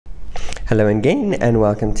Hello again and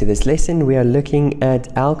welcome to this lesson. We are looking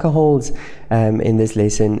at alcohols in this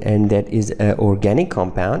lesson, and that is an organic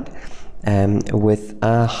compound with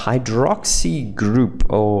a hydroxy group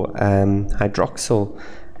or hydroxyl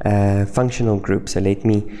functional group. So let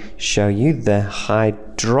me show you. The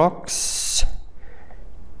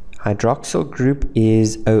hydroxyl group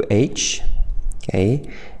is OH. Okay,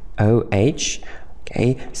 OH.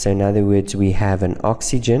 Okay, so in other words, we have an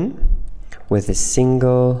oxygen with a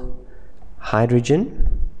single hydrogen,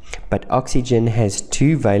 but oxygen has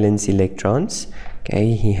 2 valence electrons.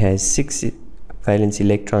 Okay, he has 6 valence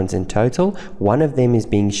electrons in total. One of them is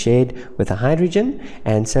being shared with a hydrogen,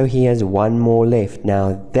 and so he has one more left.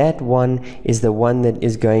 Now that one is the one that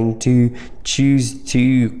is going to choose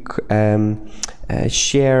to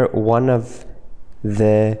share one of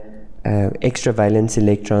the extra valence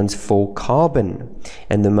electrons for carbon.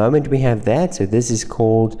 And the moment we have that, so this is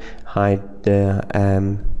called the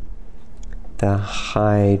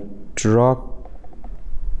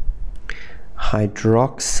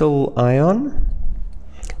hydroxyl ion.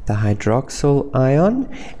 The hydroxyl ion,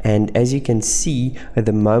 and as you can see, at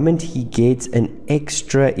the moment he gets an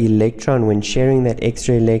extra electron, when sharing that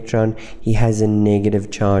extra electron he has a negative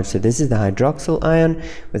charge. So this is the hydroxyl ion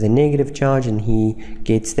with a negative charge, and he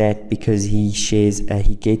gets that because he shares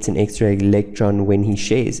he gets an extra electron when he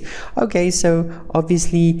shares. Okay, so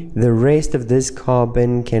obviously the rest of this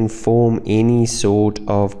carbon can form any sort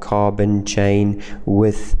of carbon chain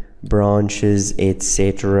with branches,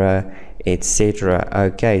 etc., etc.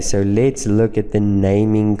 Okay, so let's look at the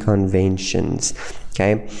naming conventions.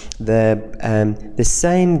 Okay, the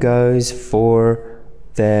same goes for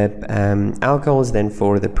the alcohols than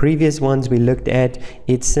for the previous ones we looked at.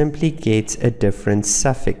 It simply gets a different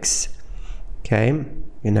suffix. Okay,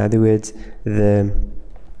 in other words, the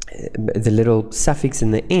little suffix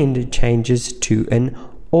in the end changes to an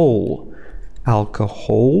 -ol.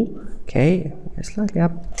 Alcohol, okay, slightly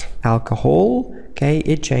up. Alcohol, okay,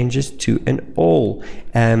 it changes to an -ol.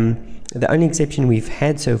 The only exception we've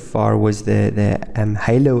had so far was the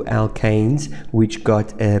haloalkanes, which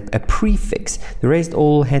got a prefix. The rest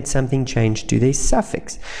all had something changed to their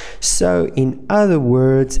suffix. So in other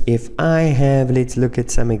words, if I have, let's look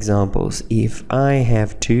at some examples. If I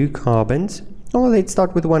have 2 carbons, or let's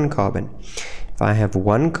start with 1 carbon. If I have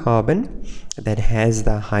 1 carbon that has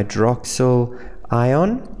the hydroxyl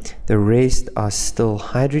ion, the rest are still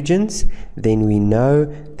hydrogens, then we know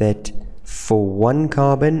that for 1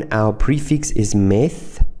 carbon our prefix is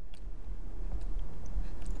meth,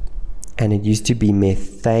 and it used to be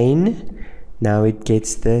methane. Now it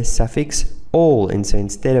gets the suffix -ol, and so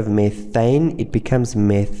instead of methane it becomes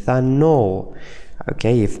methanol.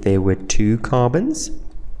 Okay, if there were 2 carbons,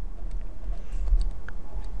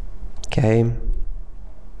 okay,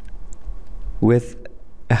 with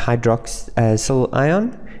a hydroxyl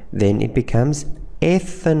ion, then it becomes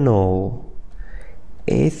ethanol.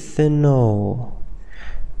 Ethanol.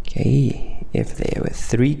 Okay, if there were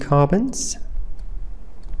 3 carbons,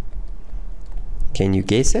 can you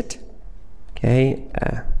guess it? Okay,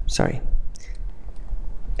 sorry.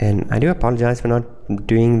 And I do apologize for not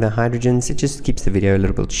doing the hydrogens. It just keeps the video a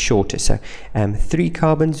little bit shorter. So 3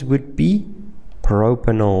 carbons would be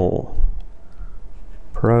propanol.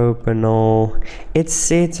 Propanol,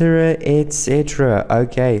 etc., etc.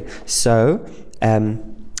 Okay, so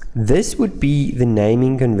this would be the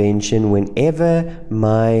naming convention whenever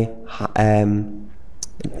my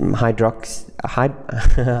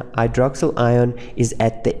hydroxyl ion is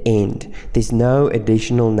at the end. There's no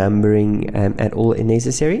additional numbering at all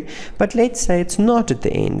necessary, but let's say it's not at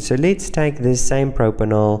the end. So let's take this same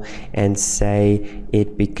propanol and say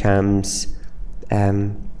it becomes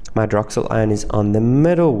my hydroxyl ion is on the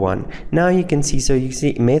middle one. Now you can see, so you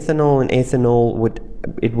see methanol and ethanol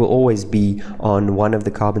will always be on one of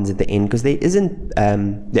the carbons at the end, because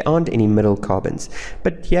there aren't any middle carbons.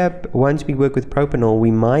 But yeah, once we work with propanol,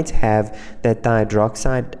 we might have that the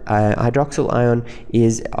hydroxyl ion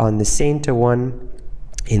is on the center one.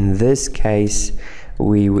 In this case,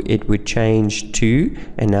 it would change to,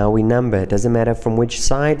 and now we number. It doesn't matter from which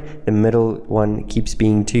side, the middle one keeps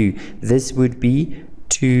being 2. This would be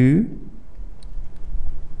 2,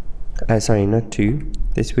 sorry, not 2,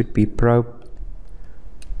 this would be propan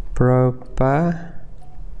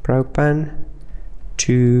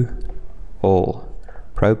to all.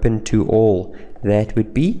 Propan to all. That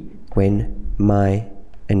would be when my,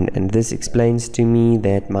 and this explains to me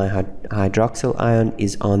that my hydroxyl ion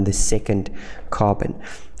is on the 2nd carbon.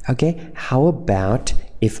 Okay, how about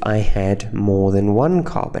if I had more than 1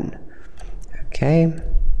 carbon? Okay,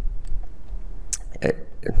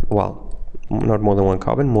 well, not more than 1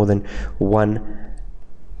 carbon, more than 1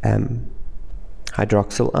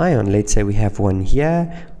 hydroxyl ion. Let's say we have one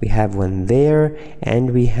here, we have one there,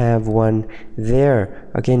 and we have one there.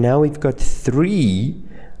 Okay, now we've got 3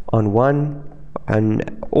 on one,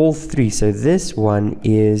 and all 3. So this one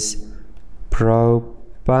is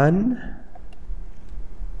propan.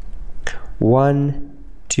 1,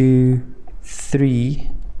 2, 3,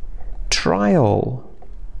 triol.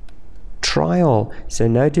 So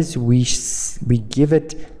notice we give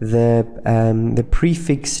it the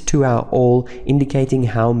prefix to our ol, indicating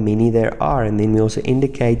how many there are, and then we also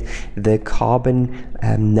indicate the carbon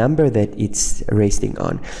number that it's resting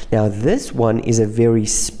on. Now this one is a very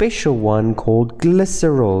special one called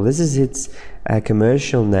glycerol. This is its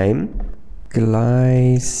commercial name.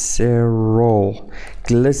 Glycerol.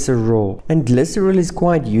 And glycerol is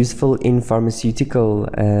quite useful in pharmaceutical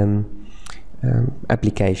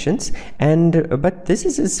applications, but this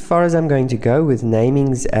is as far as I'm going to go with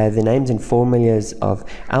namings, the names and formulas of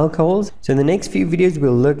alcohols. So in the next few videos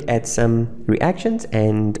we'll look at some reactions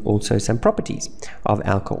and also some properties of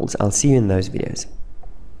alcohols. I'll see you in those videos.